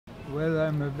Well,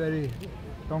 I'm a very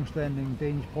long-standing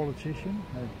Danish politician.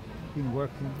 I've been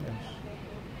working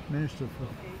as Minister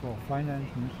for Finance,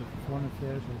 Minister for Foreign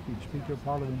Affairs, I've been Speaker of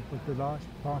Parliament, but the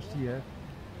past year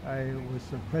I was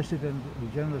the President of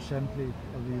the General Assembly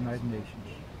of the United Nations.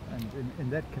 And in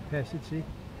that capacity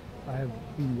I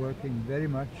have been working very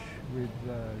much with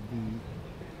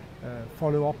the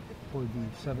follow-up for the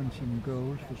 17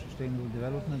 goals for sustainable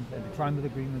development and the climate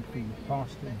agreement we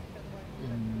passed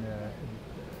in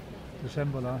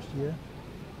December last year.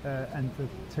 And the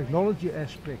technology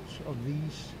aspects of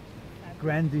these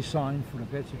grand design for a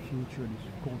better future is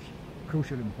of course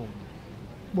crucially important.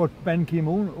 What Ban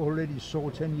Ki-moon already saw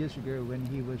 10 years ago when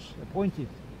he was appointed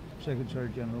Secretary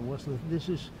General was that this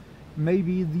is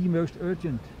maybe the most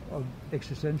urgent of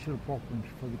existential problems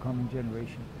for the coming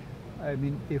generation. I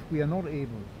mean, if we are not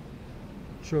able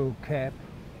to cap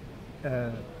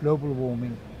global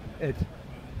warming at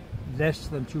less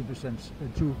than 2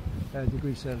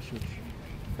 degrees Celsius,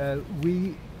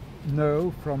 we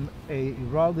know from a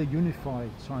rather unified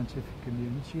scientific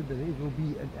community that it will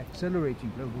be an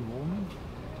accelerating global warming,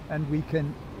 and we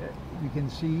can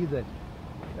see that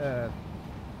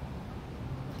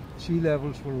sea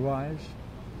levels will rise,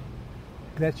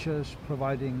 glaciers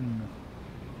providing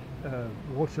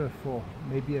water for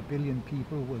maybe 1 billion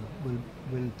people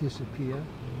will disappear,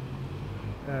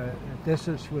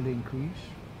 deserts will increase,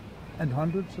 and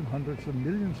hundreds of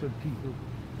millions of people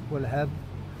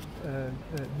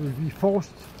will be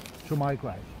forced to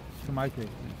migrate,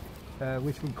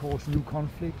 which will cause new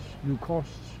conflicts, new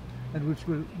costs, and which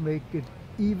will make it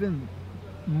even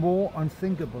more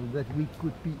unthinkable that we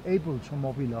could be able to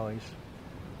mobilize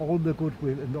all the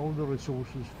goodwill and all the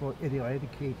resources for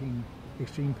eradicating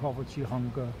extreme poverty,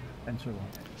 hunger, and so on.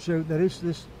 So there is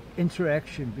this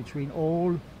interaction between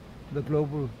all the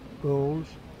global goals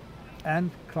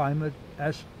and climate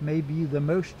as maybe the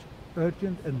most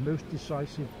urgent and most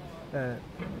decisive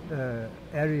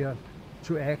area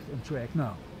to act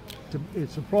now.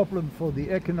 It's a problem for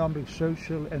the economic,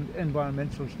 social and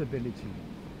environmental stability,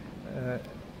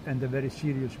 and a very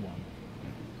serious one.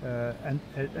 And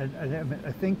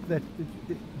I think that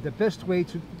the best way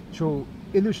to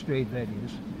illustrate that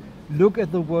is, look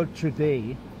at the world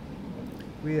today.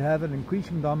 We have an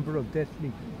increasing number of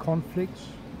deadly conflicts,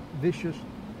 vicious,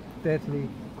 deadly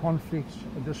conflicts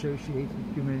and associated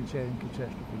humanitarian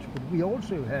catastrophes. But we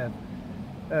also have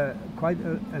quite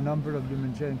a number of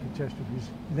humanitarian catastrophes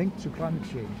linked to climate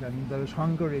change. I mean, there is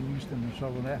hunger in Eastern and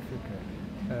Southern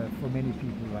Africa for many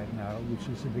people right now, which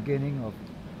is the beginning of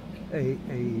a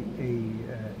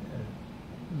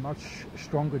much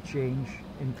stronger change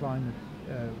in climate,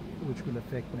 which will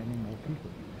affect many more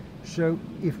people. So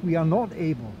if we are not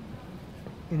able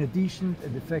in a decent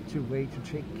and effective way to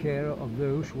take care of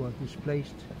those who are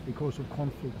displaced because of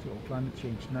conflict or climate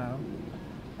change now,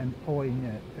 or in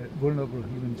a vulnerable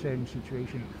humanitarian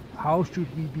situation, how should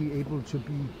we be able to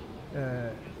be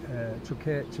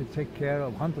to take care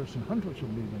of hundreds and hundreds of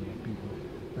millions of people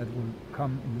that will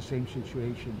come in the same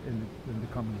situation in the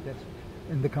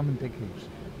coming decades?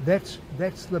 That's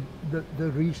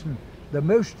the reason, the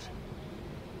most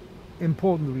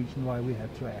important reason why we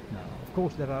have to act now. Of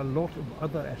course, there are a lot of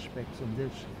other aspects of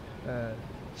this,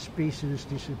 species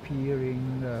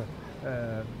disappearing,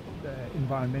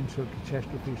 environmental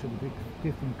catastrophes of a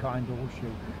different kind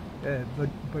also,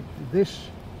 but this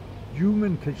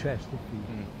human catastrophe,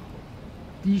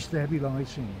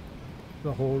 destabilizing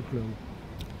the whole globe,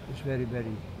 is very,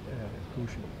 very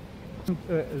crucial.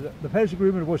 The Paris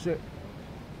Agreement was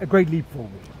a great leap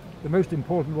forward, the most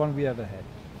important one we ever had,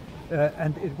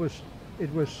 and it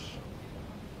was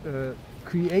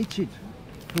created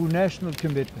through national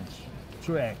commitments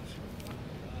to act.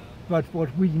 But what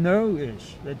we know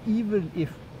is that even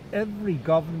if every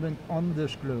government on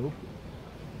this globe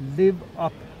lives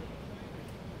up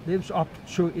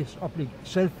to its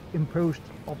self-imposed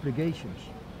obligations,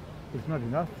 it's not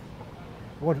enough.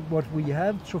 What we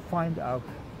have to find out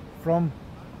from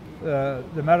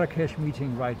the Marrakesh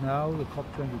meeting right now, the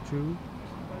COP22,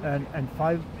 and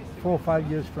 4 or 5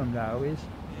 years from now, is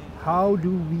how do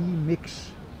we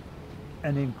mix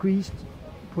an increased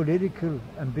political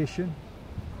ambition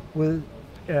with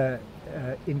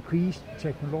increased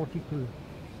technological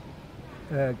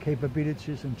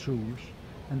capabilities and tools,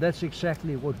 and that's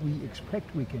exactly what we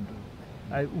expect we can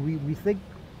do. We think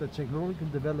that technological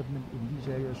development in these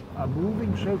areas are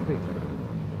moving so quickly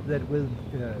that with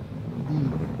the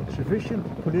sufficient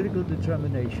political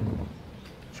determination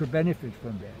to benefit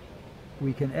from that,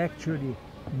 we can actually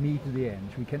meet the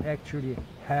ends. We can actually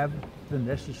have the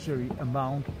necessary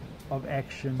amount of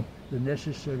action, the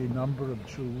necessary number of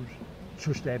tools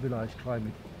to stabilize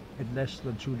climate at less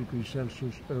than 2 degrees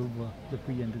Celsius over the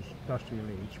pre-industrial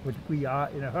age. But we are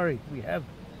in a hurry. We have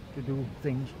to do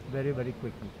things very, very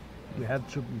quickly. We have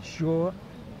to be sure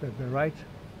that the right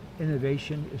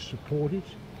innovation is supported.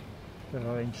 There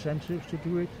are incentives to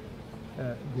do it.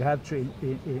 We have to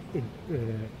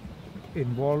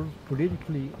involve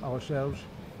politically ourselves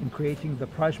in creating the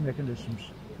price mechanisms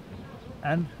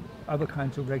and other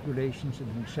kinds of regulations and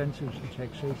incentives and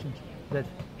taxations that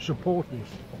support this.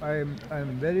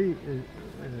 I'm very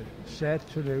sad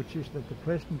to notice that the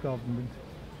present government,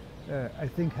 I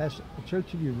think, has a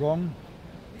totally wrong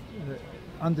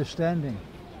understanding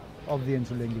of the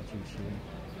interlinkage issue.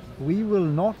 We will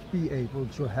not be able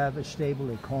to have a stable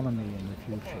economy in the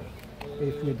future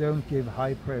if we don't give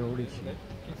high priority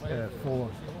for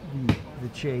the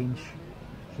change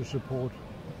to support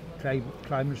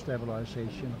climate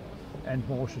stabilization and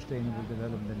more sustainable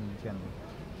development in general.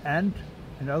 And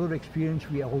another experience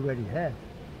we already had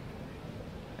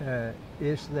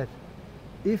is that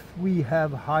if we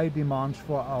have high demands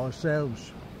for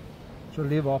ourselves to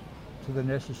live up to the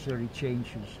necessary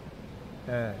changes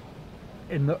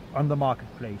on the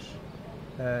marketplace,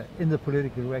 in the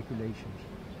political regulations,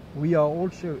 we are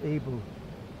also able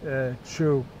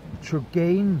to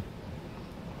gain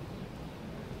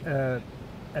a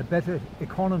better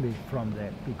economy from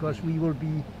that, because we will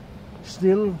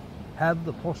still have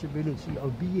the possibility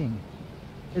of being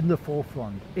in the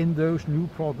forefront in those new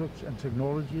products and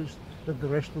technologies that the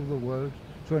rest of the world,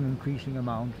 to an increasing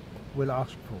amount, will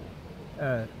ask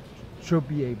for, to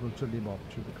be able to live up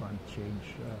to the climate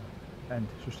change and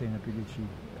sustainability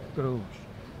goals.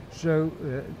 So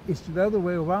it's the other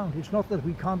way around. It's not that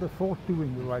we can't afford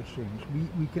doing the right things.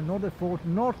 We cannot afford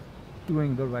not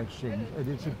doing the right things. And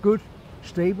it's a good,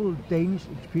 stable Danish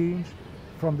experience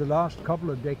from the last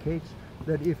couple of decades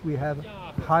that if we have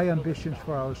high ambitions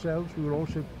for ourselves, we will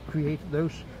also create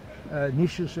those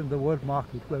niches in the world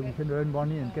market where we can earn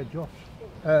money and get jobs.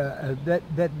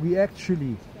 That we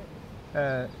actually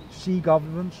see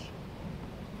governments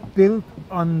build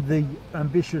on the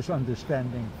ambitious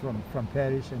understanding from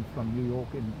Paris and from New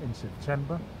York in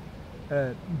September,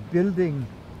 building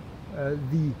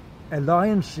the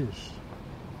alliances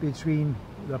between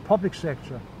the public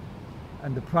sector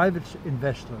and the private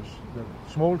investors, the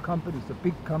small companies, the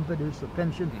big companies, the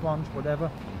pension funds, whatever,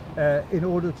 in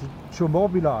order to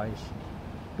mobilize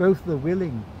both the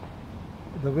willingness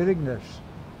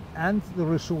and the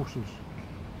resources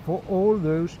for all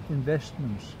those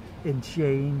investments in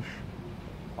change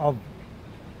of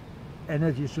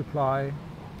energy supply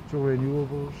to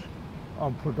renewables,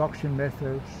 of production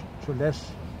methods to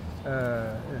less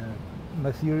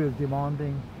material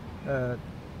demanding,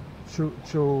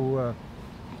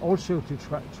 also to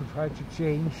try to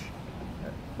change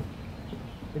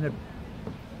in a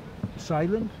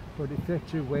silent but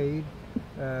effective way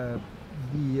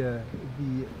the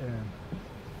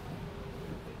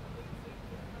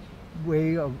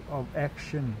way of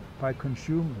action by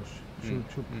consumers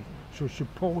to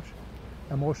support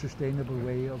a more sustainable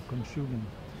way of consuming.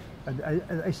 And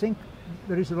I think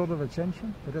there is a lot of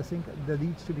attention, but I think there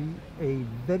needs to be a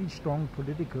very strong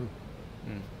political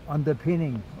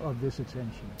underpinning of this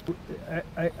attention.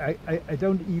 I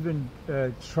don't even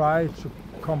try to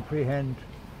comprehend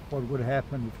what would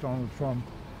happen if Donald Trump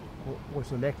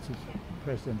was elected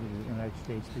President of the United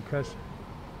States, because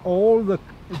all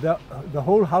the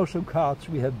whole house of cards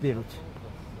we have built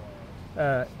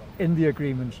in the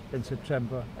agreements in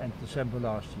September and December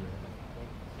last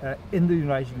year in the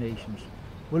United Nations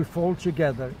will fall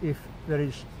together if there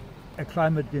is a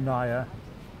climate denier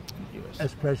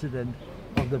as president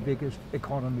of the biggest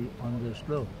economy on this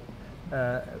globe.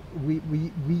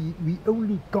 We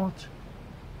only got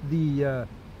the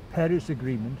Paris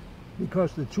Agreement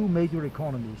because the two major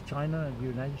economies, China and the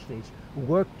United States,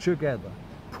 worked together,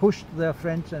 pushed their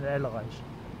friends and allies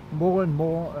more and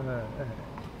more,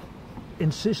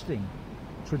 insisting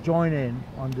to join in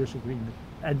on this agreement.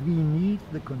 And we need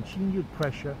the continued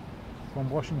pressure from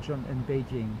Washington and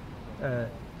Beijing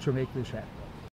to make this happen.